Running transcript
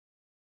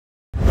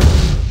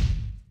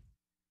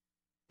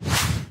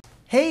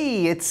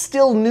Hey, it's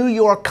still New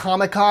York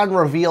Comic-Con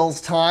reveals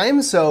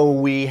time, so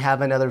we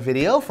have another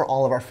video for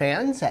all of our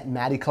fans at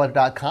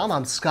MattyCollector.com.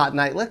 I'm Scott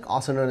Knightlick,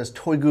 also known as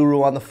Toy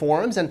Guru on the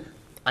forums, and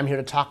I'm here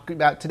to talk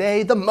about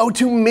today the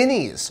MOTU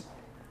Minis.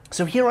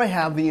 So here I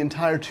have the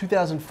entire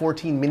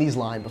 2014 Minis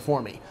line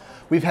before me.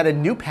 We've had a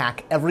new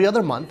pack every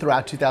other month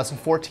throughout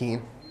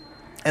 2014,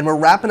 and we're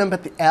wrapping them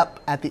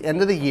at the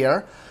end of the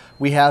year.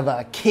 We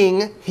have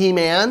King,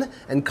 He-Man,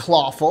 and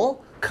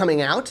Clawful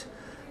coming out.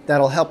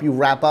 That'll help you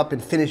wrap up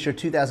and finish your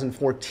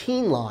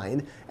 2014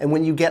 line. And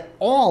when you get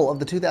all of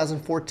the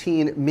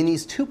 2014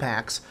 Minis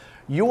 2-packs,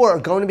 you are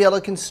going to be able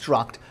to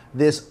construct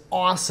this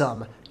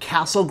awesome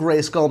Castle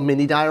Grayskull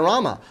mini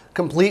diorama,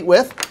 complete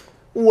with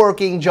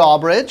working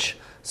drawbridge.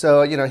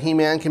 So,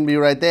 He-Man can be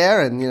right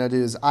there and, do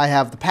his I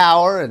have the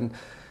power, and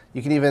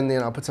you can even,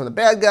 put some of the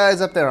bad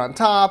guys up there on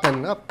top,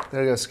 and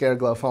there goes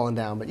Scareglow falling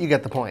down, but you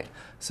get the point.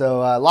 So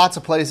lots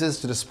of places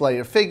to display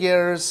your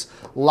figures,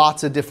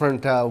 lots of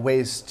different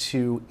ways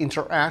to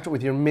interact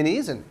with your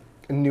minis, and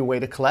a new way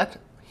to collect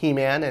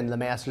He-Man and the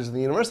Masters of the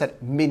Universe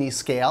at mini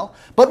scale.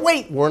 But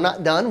wait, we're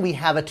not done. We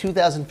have a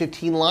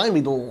 2015 line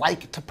we'd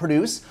like to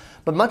produce,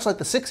 but much like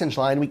the 6-inch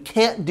line, we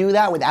can't do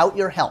that without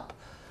your help.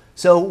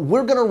 So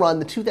we're going to run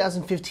the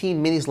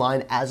 2015 Minis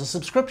line as a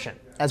subscription,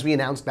 as we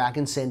announced back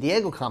in San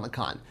Diego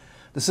Comic-Con.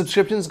 The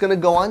subscription is going to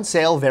go on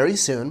sale very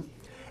soon,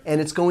 and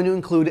it's going to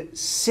include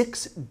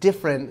 6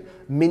 different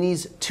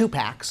Minis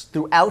 2-packs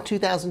throughout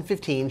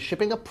 2015,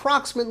 shipping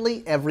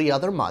approximately every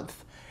other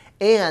month.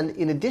 And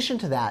in addition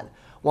to that,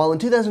 while in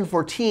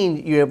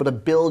 2014 you're able to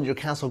build your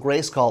Castle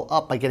Grayskull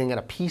up by getting it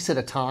a piece at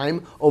a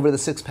time over the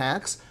 6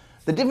 packs,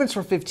 the difference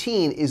for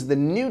 15 is the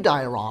new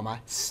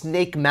diorama,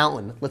 Snake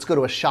Mountain. Let's go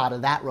to a shot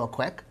of that real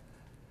quick.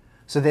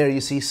 So there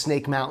you see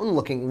Snake Mountain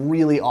looking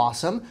really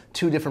awesome.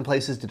 2 different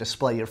places to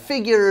display your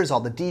figures, all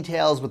the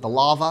details with the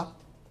lava.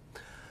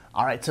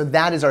 All right, so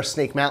that is our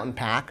Snake Mountain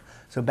pack.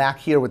 So back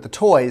here with the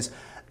toys,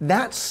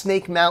 that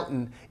Snake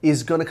Mountain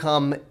is going to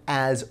come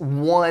as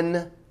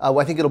one,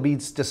 I think it'll be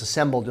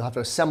disassembled. You'll have to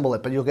assemble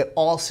it, but you'll get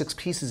all 6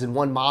 pieces in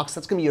one box.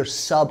 That's going to be your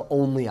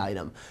sub-only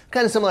item.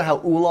 Kind of similar how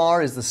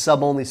Ular is the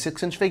sub-only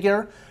 6-inch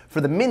figure.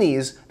 For the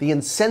Minis, the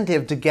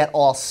incentive to get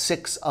all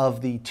 6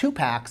 of the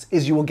 2-packs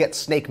is you will get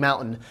Snake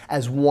Mountain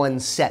as one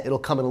set. It'll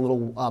come in a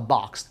little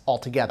box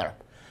altogether.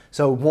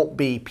 So it won't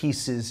be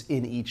pieces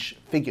in each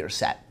figure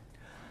set.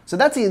 So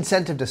that's the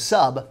incentive to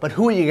sub, but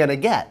who are you going to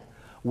get?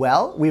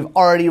 Well, we've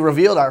already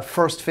revealed our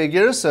first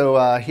figures,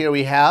 so here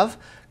we have,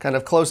 kind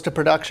of close to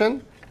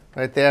production,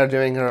 right there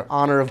doing her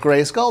honor of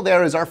Grayskull.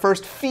 There is our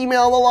first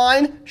female on the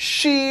line,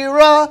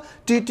 She-Ra.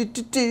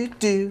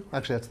 Do-do-do-do-do.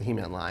 Actually, that's the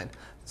He-Man line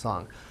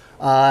song.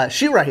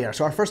 She-Ra here,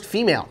 so our first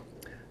female.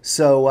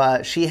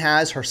 So she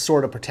has her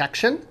Sword of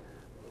Protection,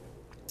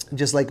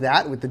 just like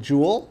that, with the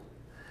jewel,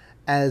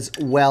 as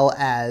well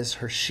as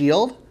her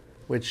shield,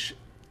 which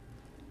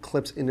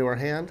clips into her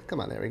hand. Come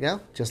on, there we go.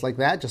 Just like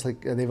that, just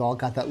like they've all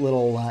got that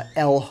little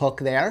L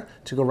hook there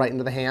to go right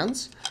into the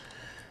hands.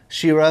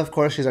 She-Ra, of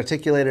course, she's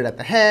articulated at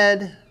the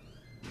head,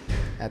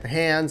 at the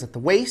hands, at the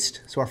waist.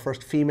 So our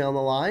first female in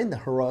the line, the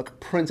heroic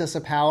Princess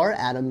of Power,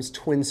 Adam's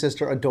twin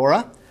sister,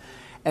 Adora.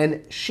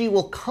 And she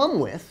will come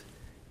with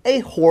a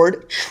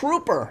Horde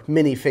Trooper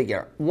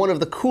minifigure. One of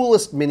the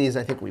coolest minis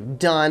I think we've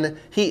done.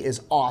 He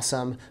is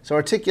awesome. So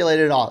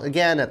articulated all,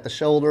 again, at the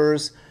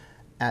shoulders,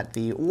 at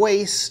the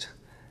waist,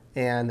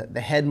 and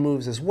the head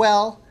moves as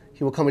well.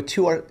 He will come with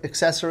 2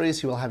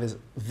 accessories. He will have his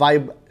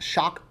Vibe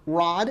Shock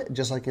Rod,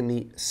 just like in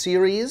the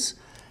series,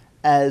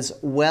 as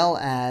well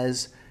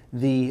as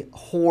the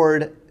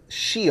Horde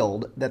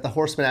shield that the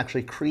Horsemen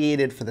actually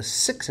created for the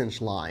 6-inch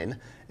line.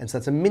 And so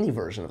that's a mini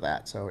version of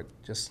that. So it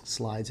just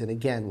slides in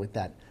again with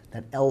that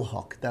L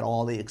hook that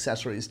all the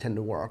accessories tend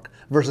to work,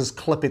 versus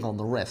clipping on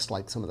the wrist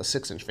like some of the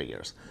 6-inch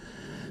figures.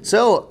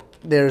 So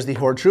there's the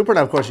Horde Trooper.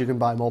 Now, of course, you can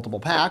buy multiple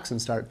packs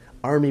and start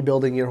army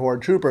building your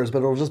Horde Troopers, but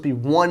it'll just be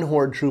one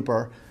Horde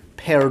Trooper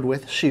paired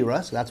with She-Ra,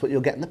 so that's what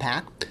you'll get in the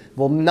pack.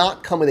 Will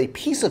not come with a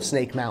piece of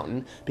Snake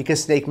Mountain,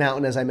 because Snake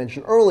Mountain, as I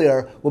mentioned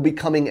earlier, will be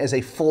coming as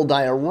a full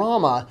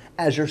diorama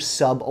as your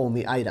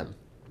sub-only item.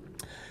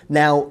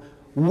 Now,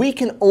 we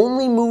can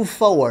only move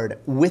forward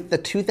with the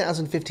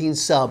 2015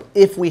 sub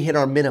if we hit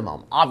our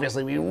minimum.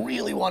 Obviously, we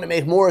really want to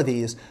make more of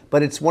these,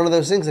 but it's one of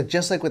those things that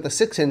just like with the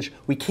 6-inch,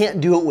 we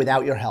can't do it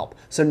without your help.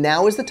 So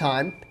now is the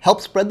time.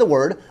 Help spread the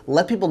word.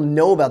 Let people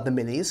know about the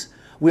minis.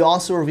 We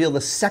also reveal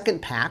the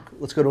second pack.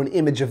 Let's go to an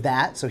image of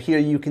that. So here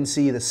you can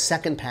see the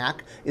second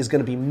pack is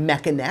going to be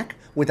Mecha Neck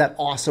with that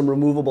awesome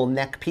removable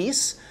neck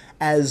piece,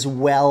 as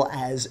well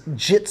as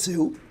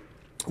Jitsu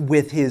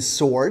with his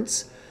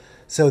swords.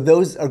 So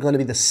those are going to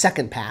be the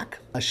second pack,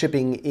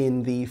 shipping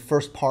in the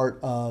first part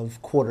of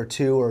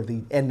Q2 or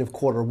the end of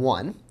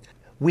Q1.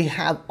 We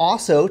have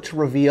also to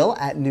reveal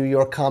at New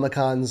York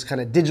Comic-Con's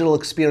kind of digital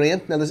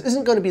experience. Now, this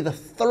isn't going to be the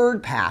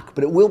 3rd pack,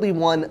 but it will be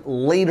one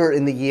later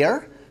in the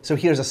year. So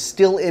here's a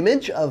still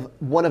image of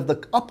one of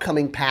the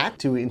upcoming packs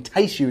to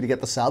entice you to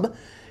get the sub.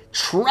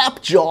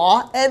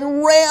 Trapjaw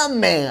and Ram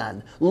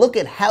Man. Look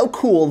at how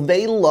cool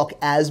they look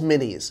as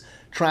minis.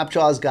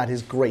 Trapjaw's got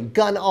his great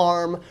gun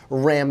arm.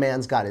 Ram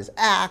Man's got his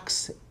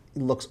axe.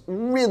 It looks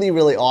really,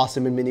 really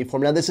awesome in mini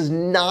form. Now, this is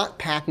not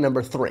pack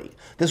number 3.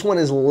 This one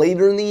is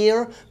later in the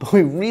year, but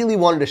we really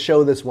wanted to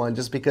show this one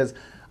just because,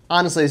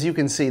 honestly, as you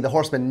can see, the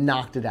Horsemen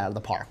knocked it out of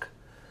the park.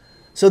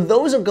 So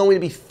those are going to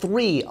be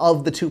 3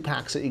 of the 2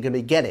 packs that you're going to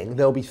be getting.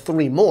 There'll be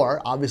 3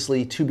 more,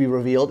 obviously, to be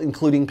revealed,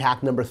 including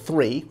pack number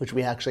 3, which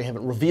we actually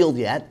haven't revealed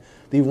yet.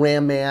 The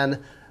Ram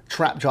Man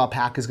Trapjaw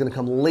pack is going to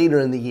come later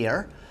in the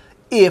year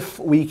if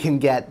we can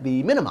get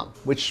the minimum,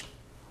 which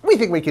we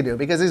think we can do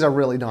because these are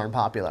really darn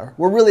popular.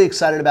 We're really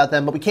excited about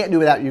them, but we can't do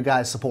without you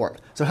guys'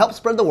 support. So help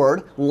spread the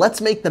word.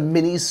 Let's make the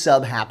minis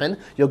sub happen.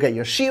 You'll get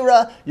your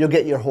She-Ra, you'll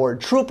get your Horde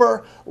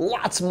Trooper,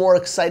 lots more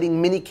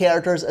exciting mini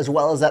characters, as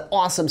well as that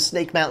awesome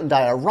Snake Mountain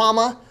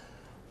diorama.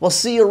 We'll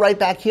see you right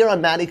back here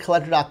on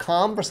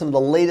MattyCollector.com for some of the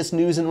latest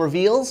news and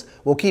reveals.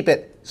 We'll keep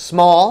it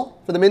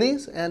small for the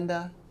minis, and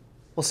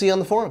we'll see you on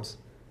the forums.